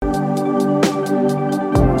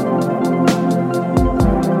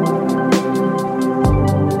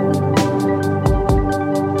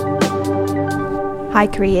Hi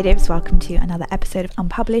creatives, welcome to another episode of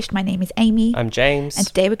Unpublished. My name is Amy. I'm James. And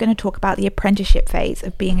today we're going to talk about the apprenticeship phase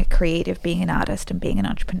of being a creative, being an artist and being an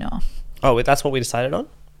entrepreneur. Oh, wait, that's what we decided on?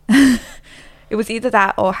 It was either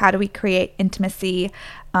that or how do we create intimacy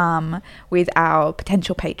with our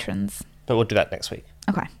potential patrons. But we'll do that next week.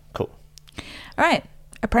 Okay. Cool. All right.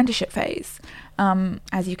 Apprenticeship phase.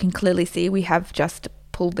 As you can clearly see, we have just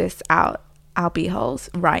pulled this out our beeholes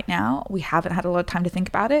right now. We haven't had a lot of time to think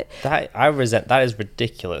about it. I resent. That is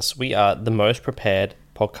ridiculous. We are the most prepared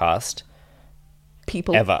podcast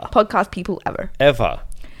ever. Podcast people ever. Ever.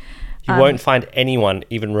 You won't find anyone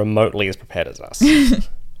even remotely as prepared as us.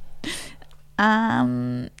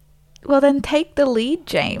 Well, then take the lead,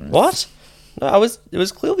 James. What? No, it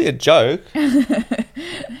was clearly a joke.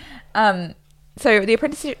 So the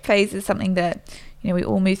apprenticeship phase is something that, we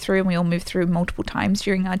all move through, and we all move through multiple times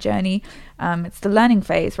during our journey. It's the learning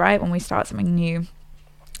phase, right? When we start something new,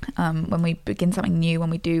 when we begin something new,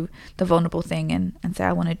 when we do the vulnerable thing and say,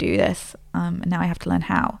 I want to do this, and now I have to learn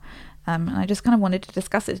how. And I just kind of wanted to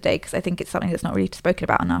discuss it today because I think it's something that's not really spoken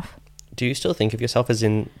about enough. Do you still think of yourself as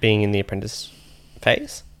being in the apprentice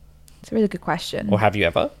phase? It's a really good question. Or have you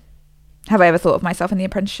ever? Have I ever thought of myself in the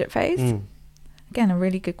apprenticeship phase? Again, a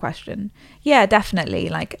really good question. Yeah, definitely.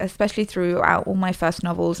 Like, especially throughout all my first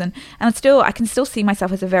novels, and I can still see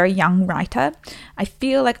myself as a very young writer. I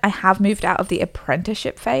feel like I have moved out of the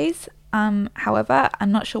apprenticeship phase. However,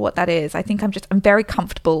 I'm not sure what that is. I think I'm very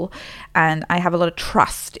comfortable, and I have a lot of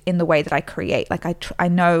trust in the way that I create. Like I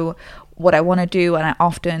know what I want to do, and I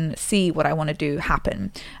often see what I want to do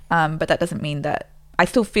happen. But that doesn't mean that I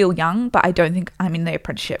still feel young, but I don't think I'm in the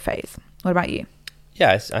apprenticeship phase. What about you?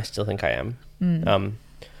 Yeah, I still think I am.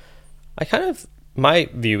 My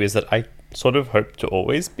view is that I sort of hope to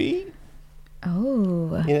always be.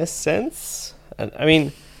 Oh. In a sense. And I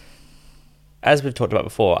mean, as we've talked about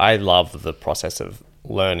before, I love the process of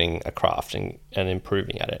learning a craft and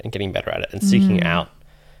improving at it and getting better at it and seeking out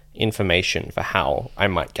information for how I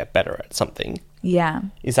might get better at something. Yeah.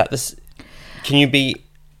 Is that this? Can you be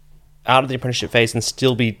out of the apprenticeship phase and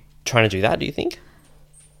still be trying to do that, do you think?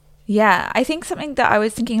 Yeah, I think something that I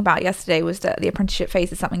was thinking about yesterday was that the apprenticeship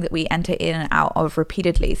phase is something that we enter in and out of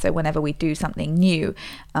repeatedly. So whenever we do something new,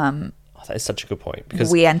 that is such a good point, because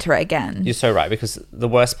we enter it again. You're so right, because the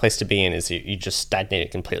worst place to be in is you just stagnate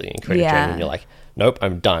it completely in creative journey, and you're like, nope,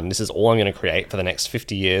 I'm done. This is all I'm going to create for the next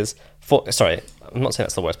 50 years. Sorry, I'm not saying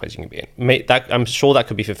that's the worst place you can be in. I'm sure that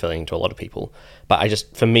could be fulfilling to a lot of people, but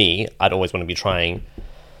for me, I'd always want to be trying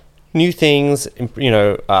new things,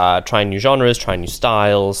 trying new genres, trying new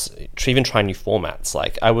styles, even trying new formats.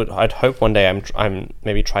 Like I'd hope one day I'm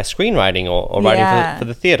maybe try screenwriting or writing for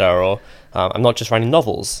the theatre, or I'm not just writing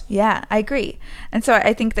novels. Yeah, I agree. And so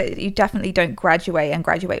I think that you definitely don't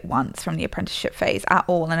graduate once from the apprenticeship phase at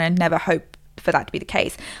all. And I never hope for that to be the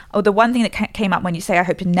case. Oh, the one thing that came up when you say I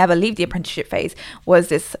hope to never leave the apprenticeship phase was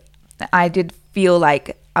this. I did feel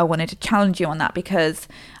like I wanted to challenge you on that, because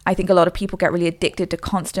I think a lot of people get really addicted to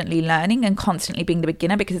constantly learning and constantly being the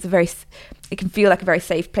beginner, because it can feel like a very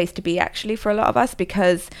safe place to be, actually, for a lot of us,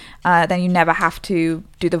 because then you never have to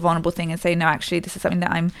do the vulnerable thing and say, no, actually, this is something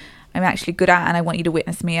that I'm actually good at, and I want you to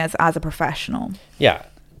witness me as a professional. Yeah,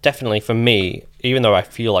 definitely. For me, even though I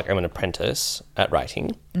feel like I'm an apprentice at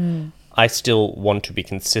writing, I still want to be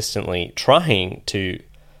consistently trying to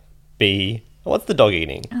be... What's the dog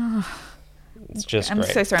eating? Oh, it's just I'm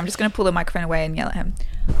great. so sorry. I'm just going to pull the microphone away and yell at him.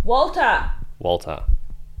 Walter!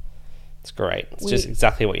 It's great. It's just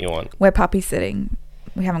exactly what you want. We're puppy sitting.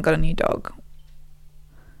 We haven't got a new dog.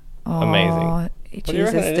 Oh, amazing.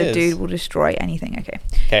 Jesus, the dude will destroy anything.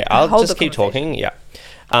 Okay, I'll just keep talking. Yeah.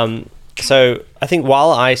 So I think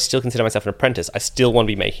while I still consider myself an apprentice, I still want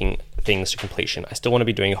to be making things to completion. I still want to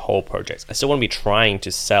be doing whole projects. I still want to be trying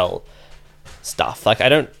to sell stuff. Like, I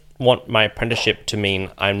don't want my apprenticeship to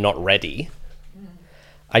mean I'm not ready.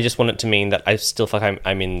 I just want it to mean that I still feel like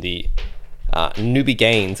I'm in the newbie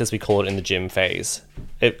gains, as we call it in the gym phase.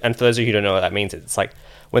 And for those of you who don't know what that means, it's like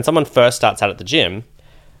when someone first starts out at the gym,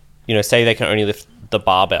 say they can only lift the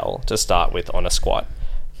barbell to start with on a squat.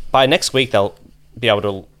 By next week, they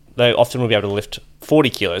often will be able to lift 40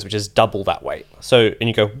 kilos, which is double that weight. So, and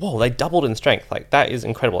you go, whoa, they doubled in strength. Like, that is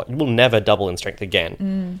incredible. You will never double in strength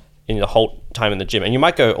again in the whole time in the gym. And you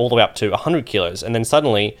might go all the way up to 100 kilos. And then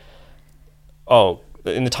suddenly,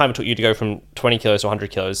 in the time it took you to go from 20 kilos to 100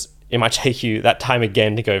 kilos, it might take you that time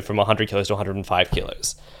again to go from 100 kilos to 105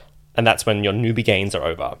 kilos. And that's when your newbie gains are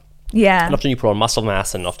over. Yeah. And often you put on muscle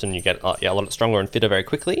mass, and often you get a lot stronger and fitter very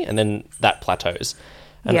quickly, and then that plateaus.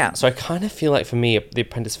 And so I kind of feel like, for me, the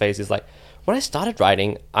apprentice phase is like, when I started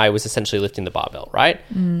writing, I was essentially lifting the barbell, right?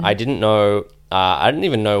 I didn't know, I didn't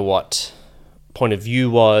even know what point of view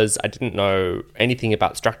was. I didn't know anything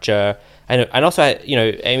about structure. And also,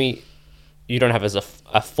 Amy, you don't have as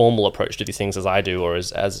a formal approach to these things as I do, or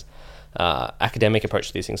as academic approach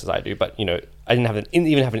to these things as I do. But, I didn't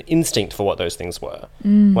even have an instinct for what those things were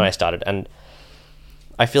when I started. And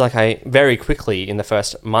I feel like I very quickly, in the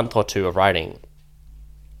first month or two of writing,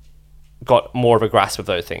 got more of a grasp of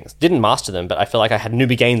those things. Didn't master them, but I feel like I had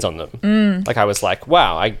newbie gains on them. Like I was like,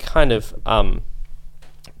 wow, I kind of,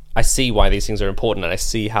 I see why these things are important, and I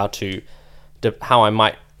see how I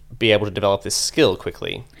might be able to develop this skill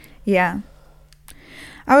quickly. Yeah.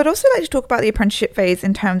 I would also like to talk about the apprenticeship phase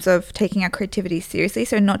in terms of taking our creativity seriously.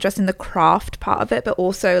 So not just in the craft part of it, but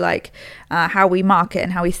also like how we market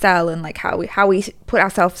and how we sell, and like how we put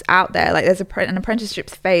ourselves out there. Like there's an apprenticeship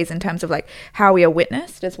phase in terms of like how we are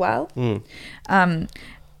witnessed as well. And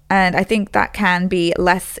I think that can be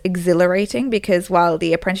less exhilarating, because while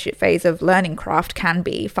the apprenticeship phase of learning craft can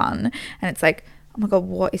be fun, and it's like, oh my God,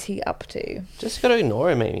 what is he up to? Just gotta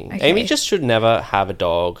ignore him, Amy. Okay. Amy just should never have a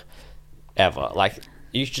dog ever. Like,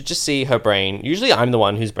 you should just see her brain. Usually I'm the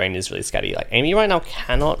one whose brain is really scatty. Like, Amy right now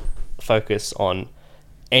cannot focus on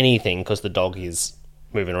anything because the dog is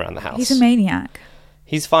moving around the house. He's a maniac.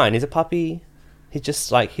 He's fine. He's a puppy. He's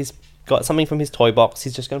just like, he's got something from his toy box.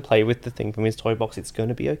 He's just going to play with the thing from his toy box. It's going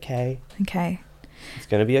to be okay. Okay. It's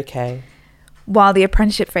going to be okay. While the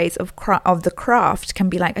apprenticeship phase of the craft can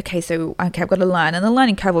be like, okay, I've got to learn, and the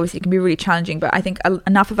learning curve obviously can be really challenging, but I think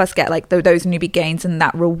enough of us get like those newbie gains and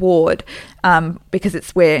that reward,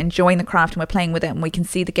 because we're enjoying the craft and we're playing with it, and we can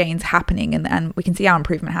see the gains happening, and we can see our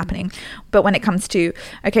improvement happening. But when it comes to,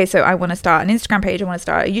 okay, so I want to start an Instagram page, I want to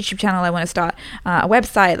start a YouTube channel, I want to start a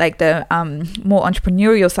website, like the more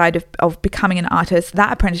entrepreneurial side of becoming an artist,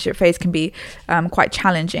 that apprenticeship phase can be quite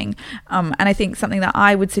challenging. And I think something that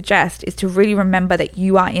I would suggest is to really remember that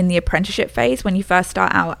you are in the apprenticeship phase when you first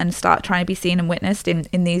start out and start trying to be seen and witnessed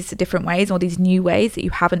in these different ways, or these new ways that you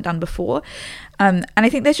haven't done before. And I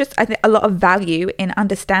think there's just a lot of value in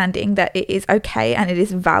understanding that it is okay and it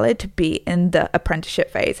is valid to be in the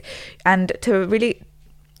apprenticeship phase, and to really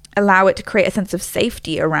allow it to create a sense of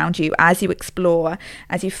safety around you as you explore,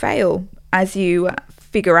 as you fail, as you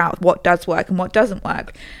figure out what does work and what doesn't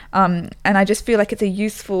work. And I just feel like it's a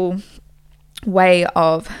useful way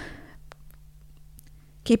of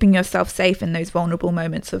keeping yourself safe in those vulnerable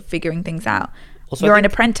moments of figuring things out. Also, you're an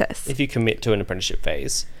apprentice. If you commit to an apprenticeship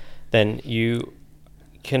phase, then you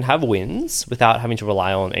can have wins without having to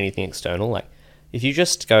rely on anything external. Like, if you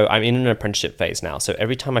just go, I'm in an apprenticeship phase now, so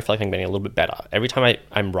every time I feel like I'm getting a little bit better, every time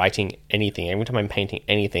I'm writing anything, every time I'm painting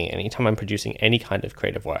anything, anytime I'm producing any kind of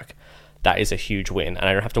creative work, that is a huge win. And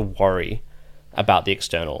I don't have to worry about the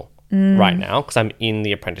external right now, because I'm in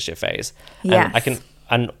the apprenticeship phase. Yes.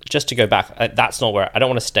 And just to go back, that's not where I don't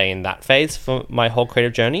want to stay in that phase for my whole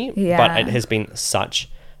creative journey. Yeah. But it has been such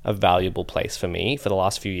a valuable place for me for the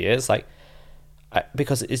last few years,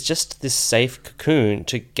 because it's just this safe cocoon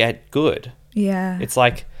to get good. Yeah. It's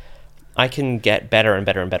like I can get better and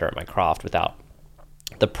better and better at my craft without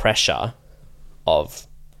the pressure of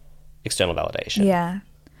external validation. Yeah.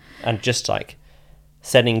 And just like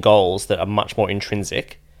setting goals that are much more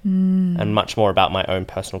intrinsic and much more about my own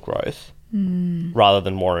personal growth rather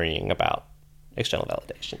than worrying about external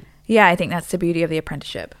validation. Yeah, I think that's the beauty of the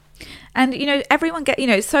apprenticeship. And, everyone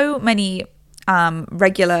so many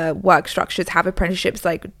regular work structures have apprenticeships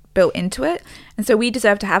like built into it. And so we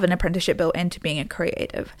deserve to have an apprenticeship built into being a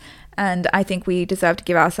creative. And I think we deserve to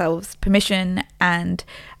give ourselves permission and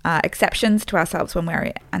exceptions to ourselves when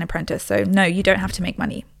we're an apprentice. So no, you don't have to make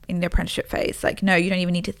money in the apprenticeship phase. Like, no, you don't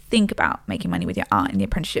even need to think about making money with your art in the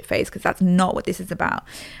apprenticeship phase, because that's not what this is about.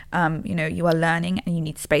 You are learning, and you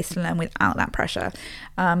need space to learn without that pressure.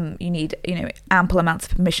 You need, ample amounts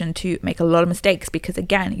of permission to make a lot of mistakes, because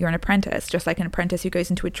again, you're an apprentice, just like an apprentice who goes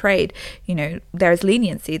into a trade. There is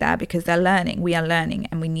leniency there because they're learning, we are learning,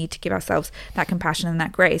 and we need to give ourselves that compassion and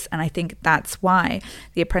that grace. And I think that's why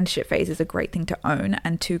the apprenticeship phase is a great thing to own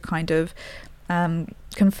and to kind of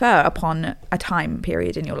confer upon a time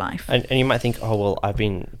period in your life. And you might think, oh, well, I've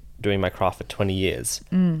been doing my craft for 20 years.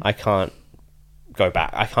 I can't go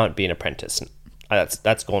back. I can't be an apprentice.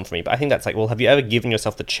 That's gone for me. But I think that's like, well, have you ever given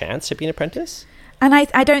yourself the chance to be an apprentice? And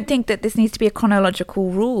I don't think that this needs to be a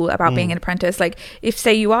chronological rule about being an apprentice. Like, if,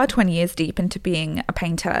 say, you are 20 years deep into being a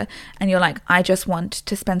painter and you're like, I just want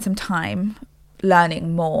to spend some time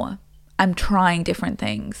learning more. I'm trying different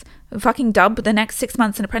things. Fucking dub the next 6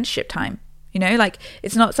 months in apprenticeship time. You know, like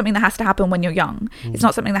it's not something that has to happen when you're young. It's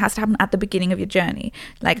not something that has to happen at the beginning of your journey.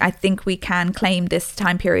 Like I think we can claim this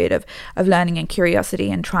time period of learning and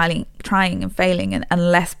curiosity and trying and failing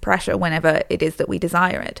and less pressure whenever it is that we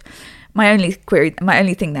desire it. My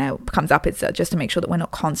only thing there comes up is just to make sure that we're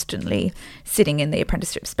not constantly sitting in the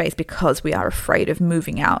apprenticeship space because we are afraid of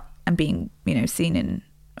moving out and being, you know, seen in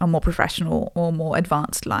a more professional or more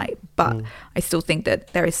advanced light. But I still think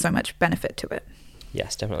that there is so much benefit to it.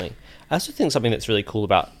 Yes, definitely. I also think something that's really cool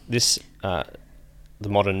about this, the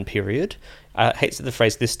modern period, I hate the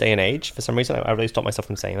phrase "this day and age" for some reason. I really stopped myself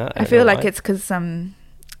from saying that. I feel like it's because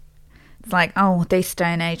it's like, oh, this day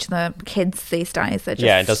and age, the kids these days, they're just...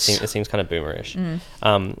 Yeah, it seems kind of boomerish.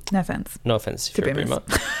 No offense. No offense if you're a boomer.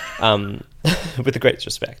 With the greatest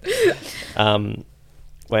respect. What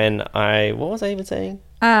was I even saying?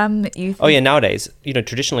 Nowadays, you know,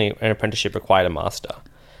 traditionally an apprenticeship required a master.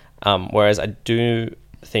 Whereas I do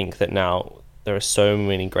think that now there are so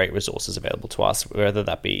many great resources available to us, whether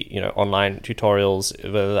that be, you know, online tutorials,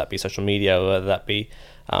 whether that be social media, whether that be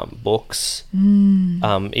books,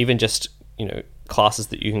 even just, you know, classes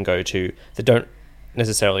that you can go to that don't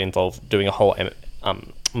necessarily involve doing a whole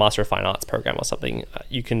Master of Fine Arts program or something.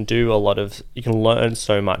 You can learn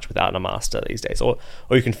so much without a master these days, or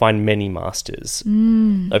you can find many masters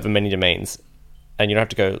over many domains, and you don't have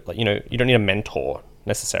to go, like, you know, you don't need a mentor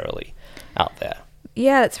necessarily out there.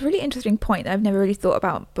 Yeah, it's a really interesting point I've never really thought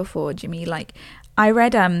about before, Jimmy. Like, I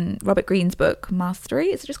read Robert Greene's book,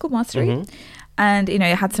 Mastery. Is it just called Mastery? And, you know,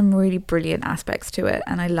 it had some really brilliant aspects to it.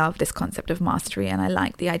 And I love this concept of mastery. And I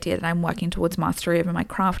like the idea that I'm working towards mastery over my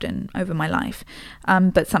craft and over my life.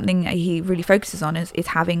 But something he really focuses on is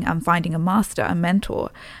finding a master, a mentor,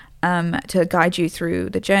 to guide you through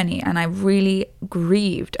the journey. And I really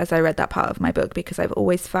grieved as I read that part of my book, because I've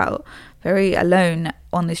always felt very alone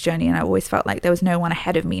on this journey. And I always felt like there was no one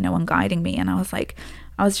ahead of me, no one guiding me. And I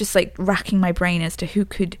was just like racking my brain as to who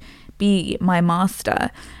could be my master.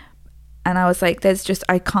 And I was like,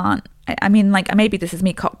 I mean, like, maybe this is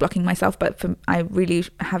me cock blocking myself, but I really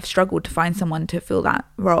have struggled to find someone to fill that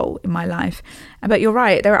role in my life. But you're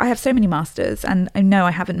right, I have so many masters, and I know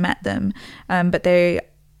I haven't met them, but they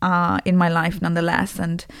are in my life nonetheless,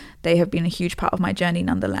 and they have been a huge part of my journey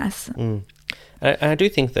nonetheless. And I do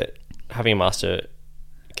think that having a master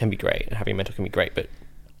can be great, and having a mentor can be great, but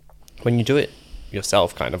when you do it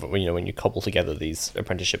yourself, kind of, you know, when you cobble together these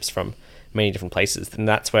apprenticeships from many different places, then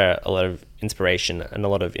that's where a lot of inspiration and a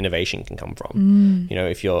lot of innovation can come from. You know,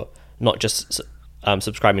 if you're not just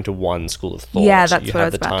subscribing to one school of thought, you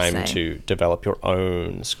have the time to develop your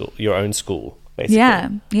own school,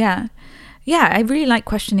 basically. Yeah, I really like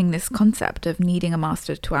questioning this concept of needing a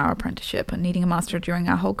master to our apprenticeship and needing a master during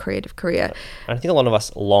our whole creative career. And I think a lot of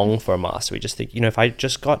us long for a master. We just think, you know,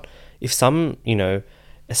 if some, you know,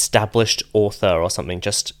 established author or something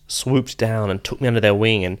just swooped down and took me under their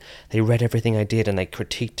wing, and they read everything I did and they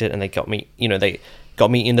critiqued it and they got me in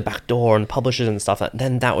the back door and publishers and stuff,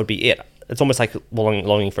 then that would be it. It's almost like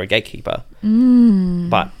longing for a gatekeeper.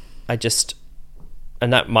 But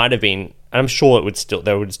and that might have been, and I'm sure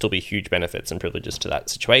there would still be huge benefits and privileges to that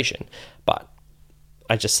situation, but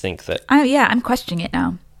I just think that I'm questioning it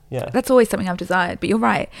now. Yeah. That's always something I've desired, but you're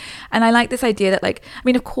right. And I like this idea that, like, I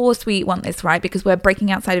mean, of course we want this, right? Because we're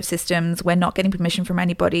breaking outside of systems, we're not getting permission from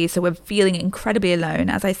anybody, so we're feeling incredibly alone.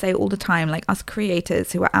 As I say all the time, like, us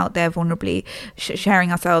creators who are out there vulnerably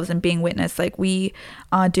sharing ourselves and being witnessed, like, we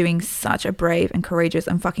are doing such a brave and courageous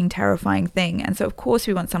and fucking terrifying thing. And so of course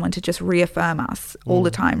we want someone to just reaffirm us all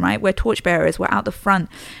the time, right? We're torchbearers, we're out the front.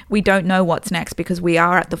 We don't know what's next because we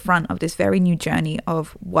are at the front of this very new journey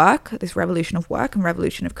of work, this revolution of work and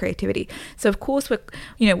revolution of creativity. So of course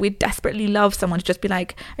we desperately love someone to just be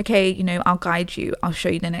like, okay, you know, I'll guide you, I'll show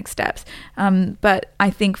you the next steps. But I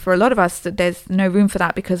think for a lot of us that there's no room for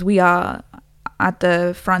that, because we are at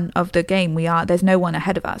the front of the game. There's no one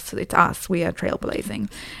ahead of us. It's us. We are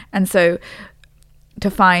trailblazing. And so to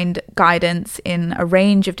find guidance in a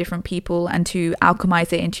range of different people and to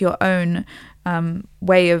alchemize it into your own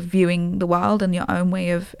way of viewing the world and your own way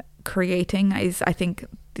of creating is, I think,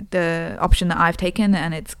 the option that I've taken,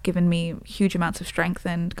 and it's given me huge amounts of strength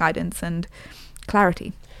and guidance and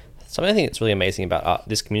clarity. Something I think that's really amazing about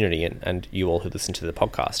this community and you all who listen to the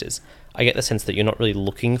podcast is I get the sense that you're not really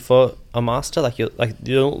looking for a master. You're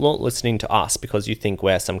not listening to us because you think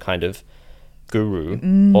we're some kind of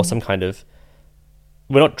guru or some kind of...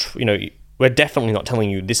 We're definitely not telling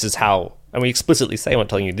you this is how... And we explicitly say we're not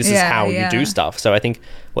telling you this is how you do stuff. So I think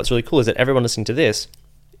what's really cool is that everyone listening to this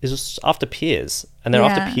is just after peers, and they're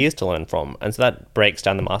after peers to learn from. And so that breaks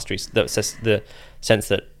down the mastery, the sense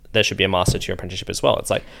that there should be a master to your apprenticeship as well. It's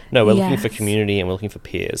like, no, we're looking for Yes. community and we're looking for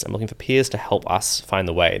peers. I'm looking for peers to help us find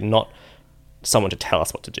the way, not someone to tell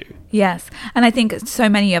us what to do. Yes. And I think so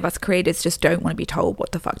many of us creators just don't want to be told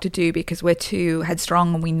what the fuck to do because we're too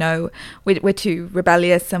headstrong and we know we're too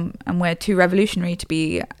rebellious and we're too revolutionary to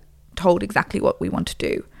be told exactly what we want to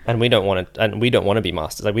do. And we don't want to be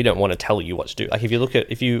masters. Like, we don't want to tell you what to do. Like,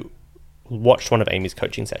 if you watched one of Amy's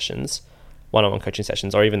coaching sessions, one-on-one coaching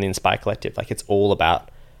sessions, or even the Inspire Collective, like, it's all about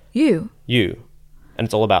you, and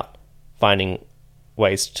it's all about finding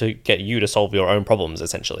ways to get you to solve your own problems,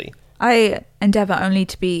 essentially. I endeavor only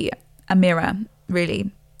to be a mirror,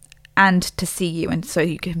 really, and to see you, and so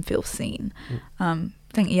you can feel seen. I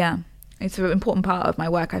think, it's an important part of my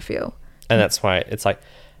work, I feel. And that's why it's like,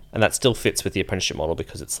 and that still fits with the apprenticeship model,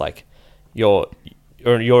 because it's like you're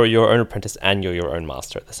your own apprentice and you're your own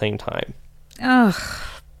master at the same time. Ugh.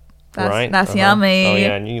 That's yummy. Oh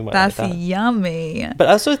yeah, I knew you might like that. That's yummy. But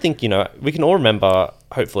I also think, we can all remember,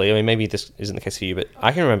 hopefully, I mean, maybe this isn't the case for you, but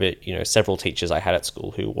I can remember, several teachers I had at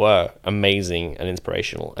school who were amazing and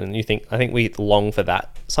inspirational. And I think we long for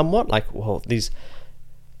that somewhat, like, well, these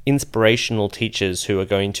inspirational teachers who are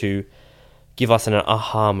going to give us an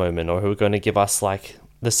aha moment, or who are going to give us like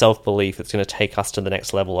the self-belief that's going to take us to the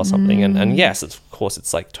next level or something. And yes, of course,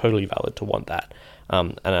 it's like totally valid to want that.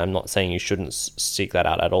 And I'm not saying you shouldn't seek that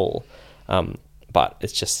out at all. But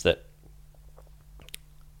it's just that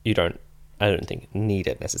I don't think need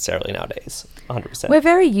it necessarily nowadays, 100%. We're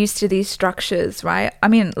very used to these structures, right? I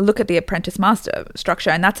mean, look at the apprentice master structure,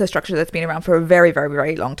 and that's a structure that's been around for a very, very,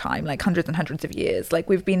 very long time, like hundreds and hundreds of years. Like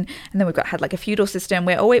and then we've had like a feudal system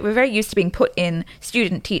where we're very used to being put in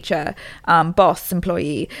student, teacher, boss,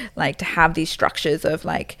 employee, like to have these structures of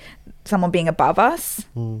like someone being above us.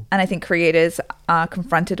 And I think creators are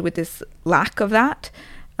confronted with this lack of that,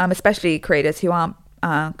 especially creators who aren't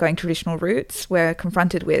going traditional routes. We're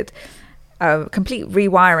confronted with a complete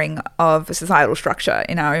rewiring of societal structure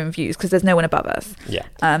in our own views because there's no one above us. Yeah.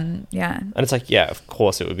 And it's like, yeah, of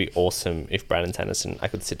course it would be awesome if Brandon Sanderson, I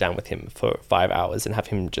could sit down with him for 5 hours and have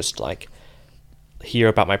him just like hear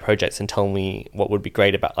about my projects and tell me what would be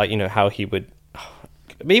great about, like, how he would.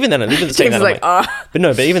 But even then, saying that,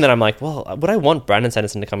 but even then I'm like, well, would I want Brandon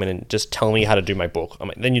Sanderson to come in and just tell me how to do my book? I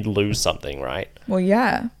mean, then you'd lose something, right? Well,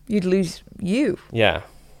 yeah, you'd lose you. Yeah.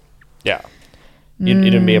 Yeah.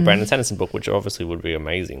 It'd be a Brandon Sanderson book, which obviously would be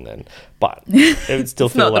amazing then, but it would still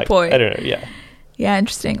feel not like, the point. I don't know, yeah. Yeah,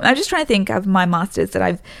 interesting. I'm just trying to think of my masters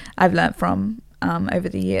that I've learnt from over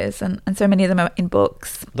the years, and so many of them are in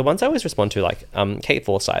books. The ones I always respond to, like Kate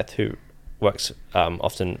Forsyth, who works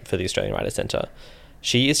often for the Australian Writers' Centre,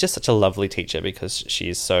 she is just such a lovely teacher because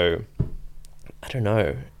she's so, I don't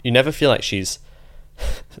know, you never feel like she's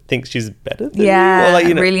thinks she's better than you. Or like,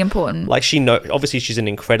 really important. Like obviously she's an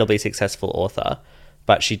incredibly successful author,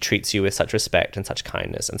 but she treats you with such respect and such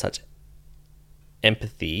kindness and such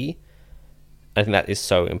empathy. I think that is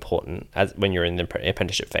so important as when you're in the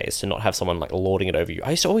apprenticeship phase, to not have someone like lording it over you.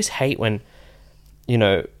 I used to always hate when,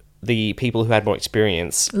 the people who had more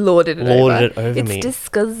experience lorded it over me. It's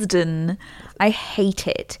disgusting. I hate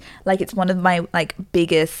it. Like, it's one of my like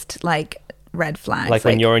biggest like red flags. Like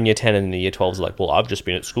when you're in year 10 and the year 12's like, well, I've just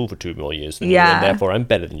been at school for 2 more years than you, and therefore I'm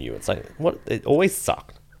better than you. It's like, what? It always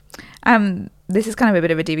sucked. This is kind of a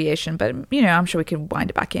bit of a deviation, but I'm sure we can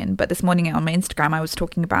wind it back in. But this morning on my Instagram, I was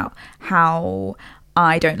talking about how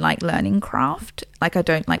I don't like learning craft. Like, I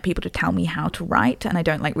don't like people to tell me how to write, and I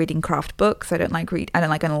don't like reading craft books. I don't like going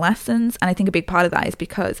to lessons. And I think a big part of that is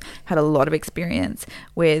because I've had a lot of experience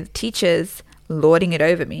with teachers lording it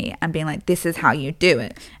over me and being like, this is how you do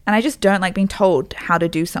it. And I just don't like being told how to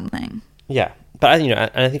do something. Yeah. But, and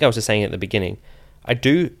I think I was just saying at the beginning, I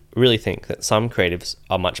do really think that some creatives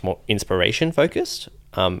are much more inspiration focused,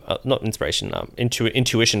 not inspiration,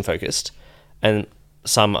 intuition focused, and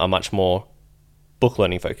some are much more book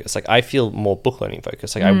learning focused. Like, I feel more book learning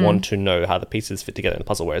focused. Like, I want to know how the pieces fit together in the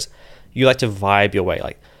puzzle, whereas you like to vibe your way.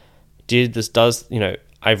 Like,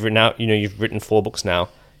 I've written out, you've written 4 books now.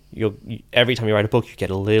 Every time you write a book, you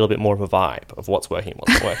get a little bit more of a vibe of what's working and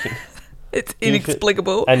what's not working. It's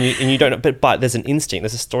inexplicable. And you don't, but there's an instinct.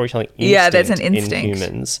 There's a storytelling instinct. Yeah, there's an instinct in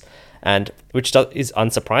humans, and which is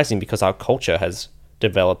unsurprising because our culture has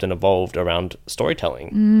developed and evolved around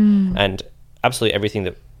storytelling, and absolutely everything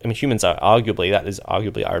that humans are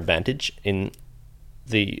arguably our advantage in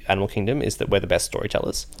the animal kingdom is that we're the best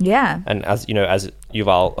storytellers. Yeah, and as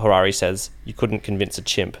Yuval Harari says, you couldn't convince a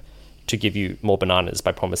chimp to give you more bananas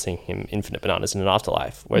by promising him infinite bananas in an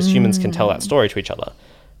afterlife, whereas humans can tell that story to each other.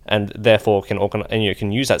 And therefore can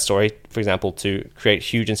can use that story, for example, to create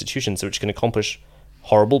huge institutions which can accomplish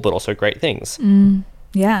horrible but also great things.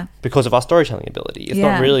 Yeah. Because of our storytelling ability. It's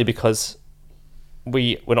not really because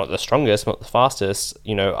we're not the strongest, not the fastest.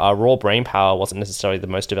 You know, our raw brain power wasn't necessarily the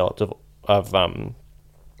most developed of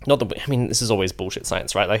not that I mean, this is always bullshit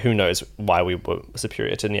science, right? Like, who knows why we were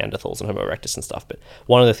superior to Neanderthals and Homo erectus and stuff? But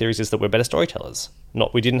one of the theories is that we're better storytellers.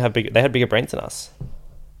 They had bigger brains than us.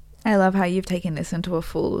 I love how you've taken this into a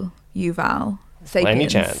full Yuval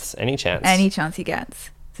Sapiens. Any chance he gets.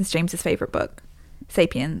 This is James's favorite book,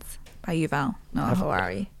 Sapiens by Yuval Noah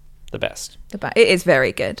Harari. The best. It is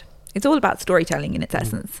very good. It's all about storytelling in its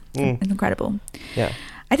essence. It's incredible. Yeah.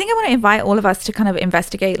 I think I want to invite all of us to kind of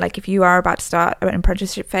investigate, like, if you are about to start an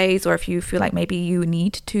apprenticeship phase, or if you feel like maybe you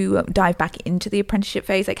need to dive back into the apprenticeship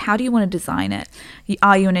phase, like, how do you want to design it?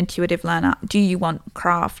 Are you an intuitive learner? Do you want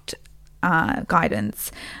craft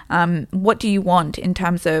guidance? What do you want in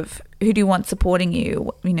terms of who do you want supporting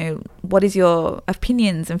you? You know, what is your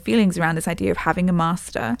opinions and feelings around this idea of having a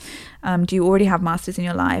master? Do you already have masters in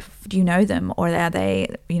your life? Do you know them, or are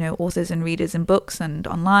they, you know, authors and readers in books and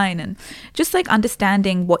online? And just like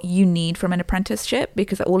understanding what you need from an apprenticeship,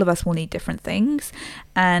 because all of us will need different things,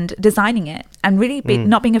 and designing it, and really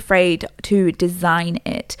not being afraid to design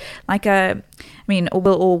it. Like I mean,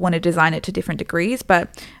 we'll all want to design it to different degrees,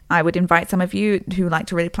 but I would invite some of you who like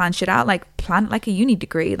to really plan shit out, like plan it like a uni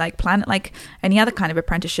degree, like plan it like any other kind of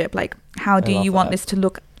apprenticeship. Like, how do you want this to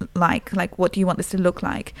look like? Like, what do you want this to look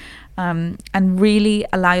like? And really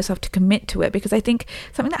allow yourself to commit to it, because I think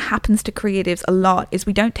something that happens to creatives a lot is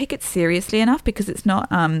we don't take it seriously enough, because it's not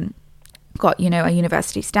got, you know, a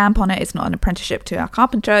university stamp on it. It's not an apprenticeship to a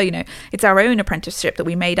carpenter, you know, it's our own apprenticeship that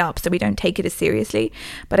we made up, so we don't take it as seriously.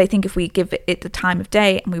 But I think if we give it the time of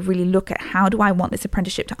day and we really look at, how do I want this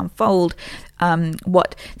apprenticeship to unfold,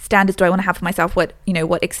 what standards do I want to have for myself, what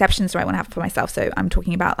exceptions do I want to have for myself? So I'm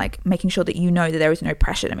talking about like making sure that you know that there is no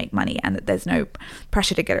pressure to make money, and that there's no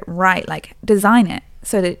pressure to get it right. Like, design it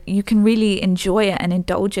so that you can really enjoy it and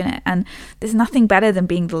indulge in it, and there's nothing better than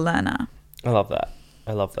being the learner. I love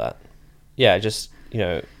that. Yeah, just, you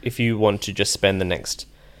know, if you want to just spend the next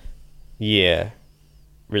year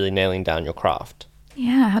really nailing down your craft.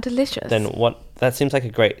 Yeah, how delicious. Then that seems like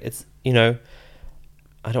it's, you know,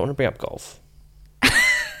 I don't want to bring up golf.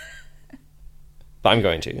 But I'm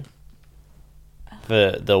going to.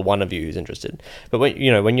 For the one of you who's interested. But when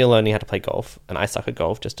you're learning how to play golf, and I suck at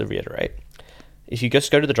golf, just to reiterate, if you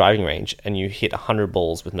just go to the driving range and you hit 100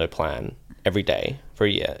 balls with no plan every day for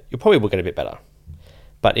a year, you probably will get a bit better.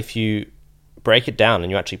 But if you break it down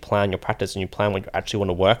and you actually plan your practice and you plan what you actually want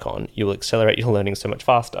to work on, you will accelerate your learning so much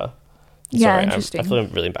faster. Yeah, interesting. I feel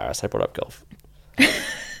really embarrassed I brought up golf.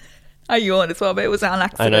 I yawned as well, but it was an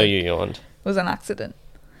accident. I know you yawned. It was an accident.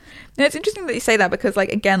 And it's interesting that you say that, because,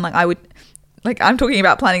 like, again, like, I'm talking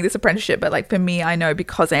about planning this apprenticeship, but, like, for me, I know,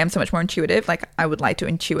 because I am so much more intuitive, like, I would like to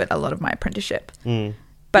intuit a lot of my apprenticeship.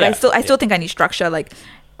 But I still think I need structure. Like,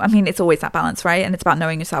 I mean, it's always that balance, right? And it's about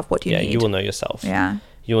knowing yourself. What do you need? Yeah, you will know yourself. Yeah.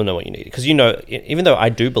 You will know what you need. Because, you know, even though I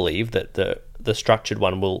do believe that the structured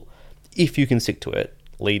one will, if you can stick to it,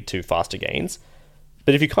 lead to faster gains.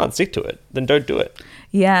 But if you can't stick to it, then don't do it.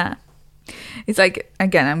 Yeah. It's like,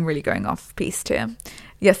 again, I'm really going off piece here.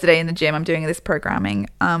 Yesterday in the gym, I'm doing this programming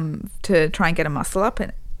to try and get a muscle up,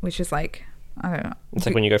 which is like, I don't know. It's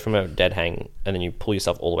like when you go from a dead hang and then you pull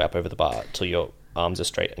yourself all the way up over the bar till your arms are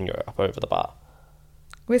straight and you're up over the bar.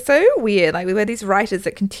 We're so weird. Like, we're these writers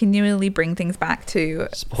that continually bring things back to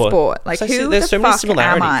sport. Like, who the fuck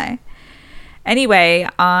am I? Anyway,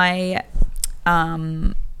 I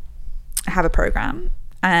have a program,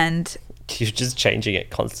 and you're just changing it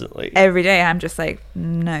constantly. Every day I'm just like,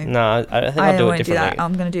 no. I think I'll do it differently. Do that.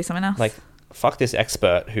 I'm going to do something else. Like, fuck this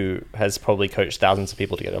expert who has probably coached thousands of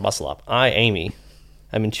people to get their muscle up. Amy,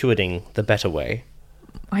 I'm intuiting the better way.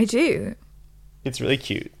 I do. It's really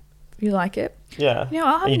cute. You like it? Yeah. You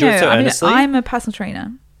know, I'm a personal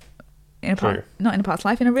trainer. Not in a past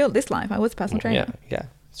life, this life. I was a personal trainer. Yeah.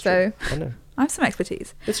 So I know. I have some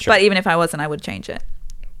expertise. It's true. But even if I wasn't, I would change it.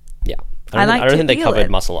 Yeah. I don't think they covered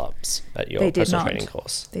muscle ups at your personal training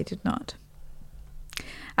course. They did not.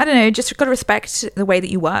 I don't know, just got to respect the way that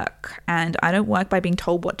you work. And I don't work by being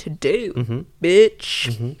told what to do, bitch.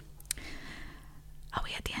 Mm-hmm. Are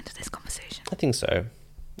we at the end of this conversation? I think so.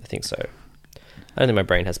 I don't think my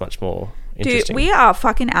brain has much more interesting. Dude, we are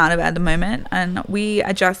fucking out of it at the moment. And we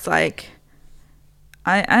are just like...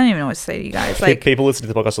 I don't even know what to say to you guys. Like, people listening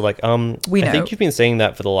to the podcast are like, we know. I think you've been saying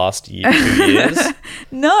that for the last 2 years.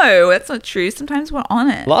 No, that's not true. Sometimes we're on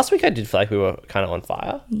it. Last week I did feel like we were kind of on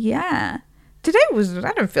fire. Yeah. I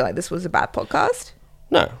don't feel like this was a bad podcast.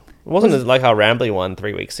 No. It wasn't like our rambly one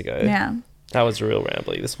 3 weeks ago. Yeah. That was real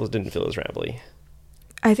rambly. This didn't feel as rambly.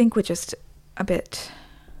 I think we're just a bit...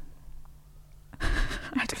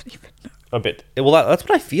 a bit. Well, that's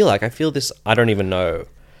what I feel like. I feel this. I don't even know.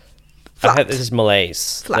 I have this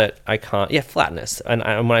malaise that I can't. Yeah, flatness. And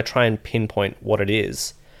when I try and pinpoint what it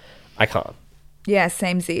is, I can't. Yeah,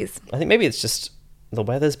 same Z's. I think maybe it's just the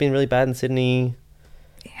weather's been really bad in Sydney.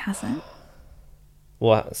 It hasn't.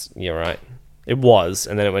 Well, you're right. It was,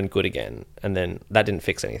 and then it went good again, and then that didn't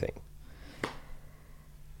fix anything.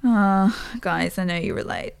 Guys, I know you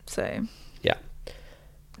relate, so yeah.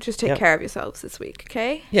 Just take care of yourselves this week,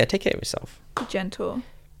 okay? Yeah, take care of yourself. Be gentle.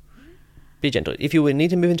 Be gentle. If you need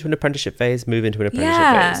to move into an apprenticeship phase, move into an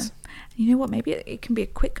apprenticeship phase. You know what? Maybe it can be a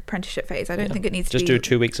quick apprenticeship phase. I don't think it needs to be... Just do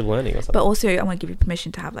 2 weeks of learning or something. But also, I want to give you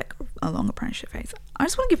permission to have like a long apprenticeship phase. I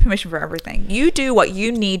just want to give permission for everything. You do what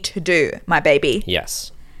you need to do, my baby.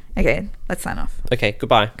 Yes. Okay, let's sign off. Okay,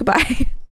 goodbye. Goodbye.